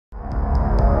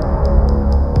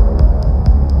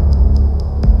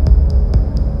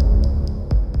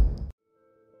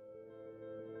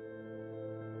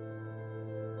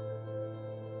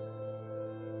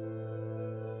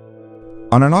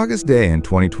On an August day in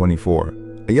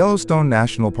 2024, a Yellowstone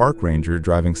National Park ranger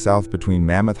driving south between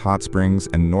Mammoth Hot Springs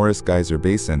and Norris Geyser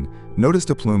Basin noticed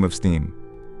a plume of steam.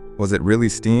 Was it really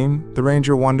steam, the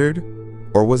ranger wondered?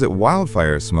 Or was it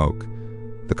wildfire smoke?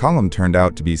 The column turned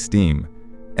out to be steam,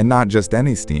 and not just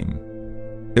any steam.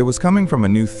 It was coming from a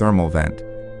new thermal vent,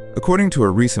 according to a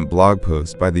recent blog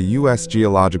post by the U.S.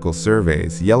 Geological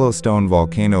Survey's Yellowstone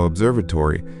Volcano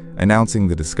Observatory announcing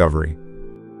the discovery.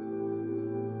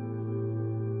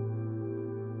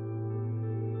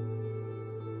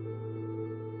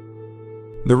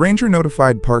 The ranger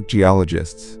notified park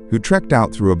geologists, who trekked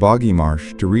out through a boggy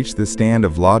marsh to reach the stand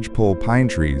of lodgepole pine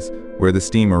trees where the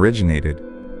steam originated.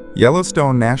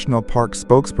 Yellowstone National Park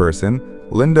spokesperson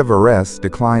Linda Varese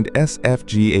declined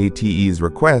SFGATE's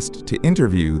request to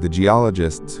interview the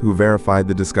geologists who verified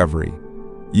the discovery.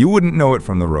 You wouldn't know it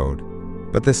from the road,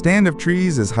 but the stand of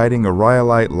trees is hiding a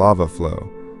rhyolite lava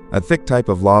flow, a thick type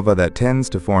of lava that tends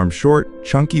to form short,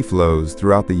 chunky flows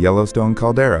throughout the Yellowstone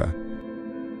caldera.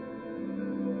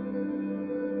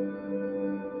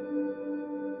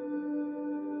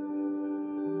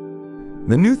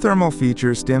 The new thermal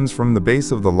feature stems from the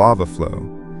base of the lava flow.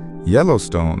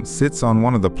 Yellowstone sits on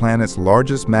one of the planet's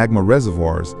largest magma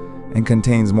reservoirs and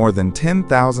contains more than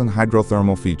 10,000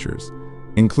 hydrothermal features,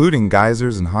 including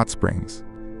geysers and hot springs.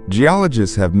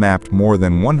 Geologists have mapped more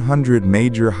than 100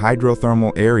 major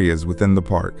hydrothermal areas within the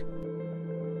park.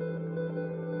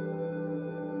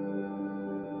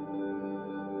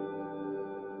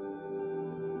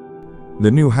 The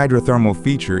new hydrothermal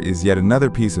feature is yet another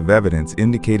piece of evidence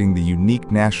indicating the unique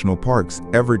national park's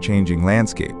ever-changing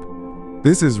landscape.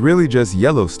 "This is really just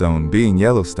Yellowstone being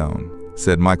Yellowstone,"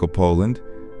 said Michael Poland,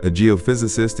 a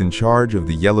geophysicist in charge of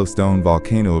the Yellowstone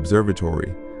Volcano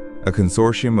Observatory, a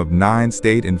consortium of 9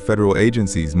 state and federal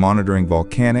agencies monitoring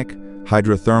volcanic,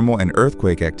 hydrothermal, and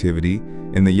earthquake activity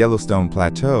in the Yellowstone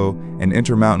Plateau and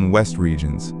Intermountain West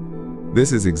regions.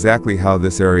 "This is exactly how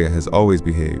this area has always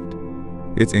behaved.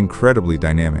 It's incredibly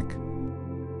dynamic."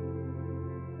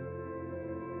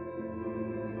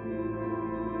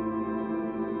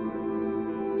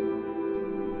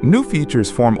 New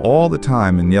features form all the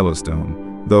time in Yellowstone,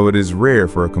 though it is rare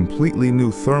for a completely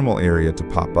new thermal area to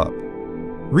pop up.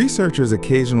 Researchers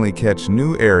occasionally catch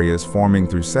new areas forming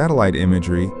through satellite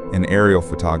imagery and aerial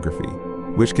photography,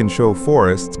 which can show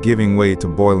forests giving way to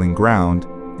boiling ground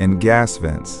and gas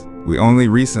vents. "We only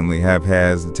recently have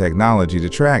had the technology to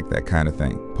track that kind of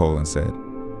thing," Poland said.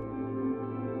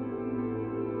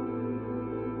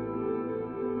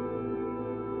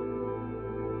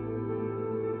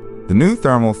 The new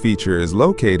thermal feature is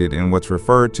located in what's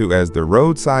referred to as the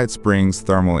Roadside Springs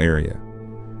Thermal Area.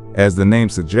 As the name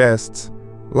suggests,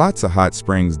 lots of hot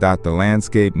springs dot the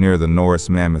landscape near the Norris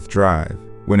Mammoth Drive.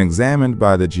 When examined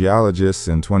by the geologists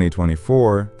in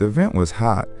 2024, the vent was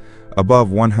hot,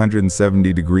 above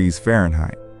 170 degrees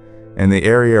Fahrenheit, and the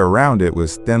area around it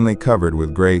was thinly covered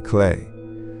with gray clay.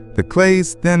 The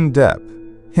clay's thin depth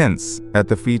hints at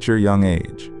the feature's young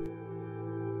age.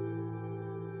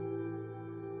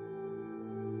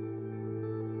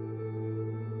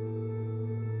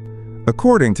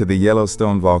 According to the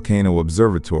Yellowstone Volcano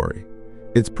Observatory,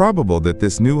 it's probable that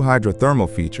this new hydrothermal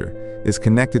feature is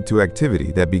connected to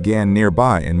activity that began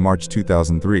nearby in March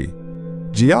 2003.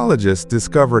 Geologists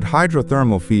discovered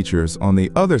hydrothermal features on the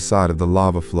other side of the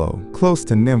lava flow, close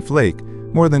to Nymph Lake,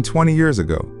 more than 20 years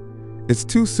ago. It's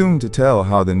too soon to tell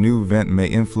how the new vent may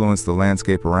influence the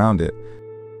landscape around it.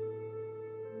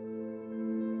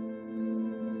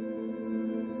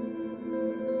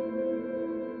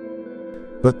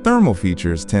 But thermal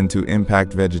features tend to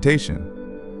impact vegetation.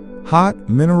 Hot,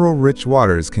 mineral-rich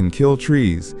waters can kill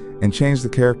trees and change the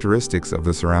characteristics of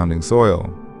the surrounding soil.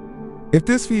 If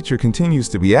this feature continues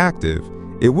to be active,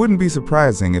 it wouldn't be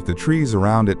surprising if the trees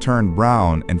around it turned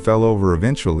brown and fell over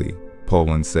eventually,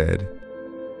 Poland said.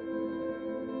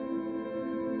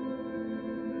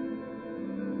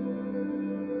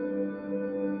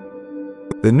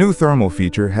 The new thermal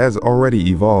feature has already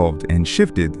evolved and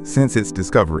shifted since its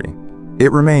discovery.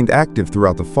 It remained active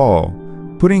throughout the fall,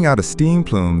 putting out a steam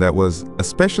plume that was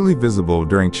especially visible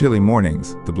during chilly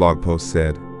mornings, the blog post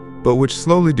said, but which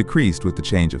slowly decreased with the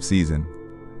change of season.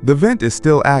 The vent is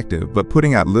still active, but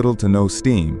putting out little to no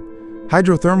steam.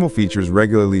 Hydrothermal features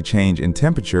regularly change in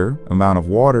temperature, amount of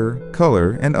water,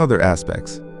 color, and other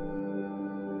aspects.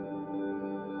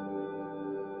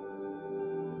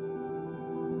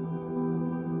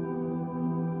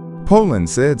 Poland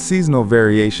said seasonal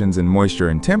variations in moisture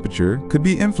and temperature could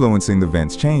be influencing the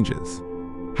vent's changes.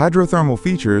 Hydrothermal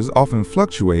features often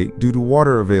fluctuate due to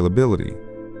water availability.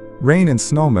 Rain and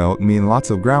snowmelt mean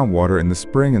lots of groundwater in the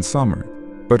spring and summer,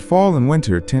 But fall and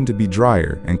winter tend to be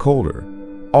drier and colder,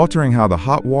 altering how the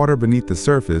hot water beneath the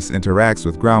surface interacts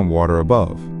with groundwater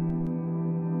above.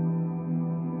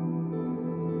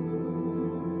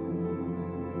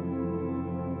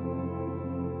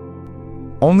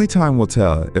 Only time will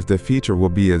tell if the feature will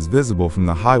be as visible from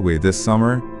the highway this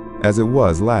summer as it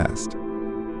was last.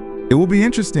 It will be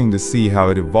interesting to see how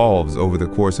it evolves over the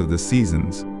course of the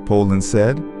seasons, Poland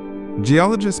said.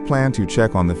 Geologists plan to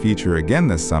check on the feature again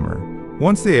this summer,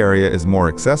 once the area is more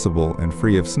accessible and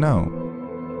free of snow.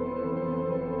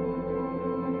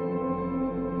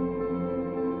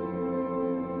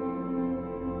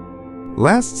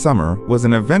 Last summer was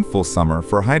an eventful summer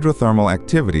for hydrothermal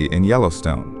activity in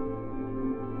Yellowstone.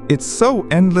 "It's so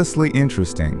endlessly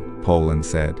interesting," Poland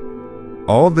said.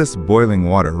 "All this boiling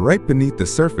water right beneath the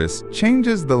surface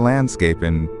changes the landscape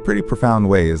in pretty profound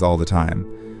ways all the time.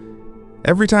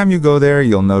 Every time you go there,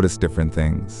 you'll notice different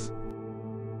things."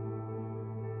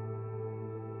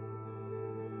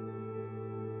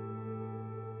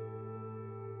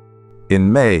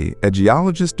 In May, a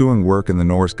geologist doing work in the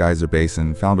Yellowstone Geyser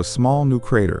Basin found a small new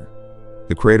crater.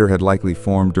 The crater had likely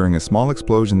formed during a small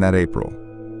explosion that April.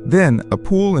 Then, a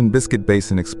pool in Biscuit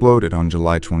Basin exploded on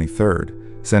July 23rd,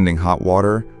 sending hot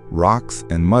water, rocks,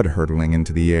 and mud hurtling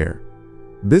into the air.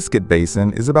 Biscuit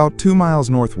Basin is about 2 miles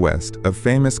northwest of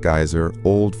famous geyser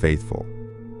Old Faithful.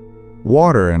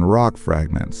 Water and rock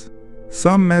fragments,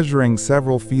 some measuring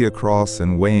several feet across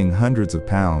and weighing hundreds of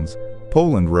pounds,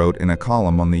 Poland wrote in a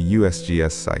column on the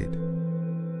USGS site.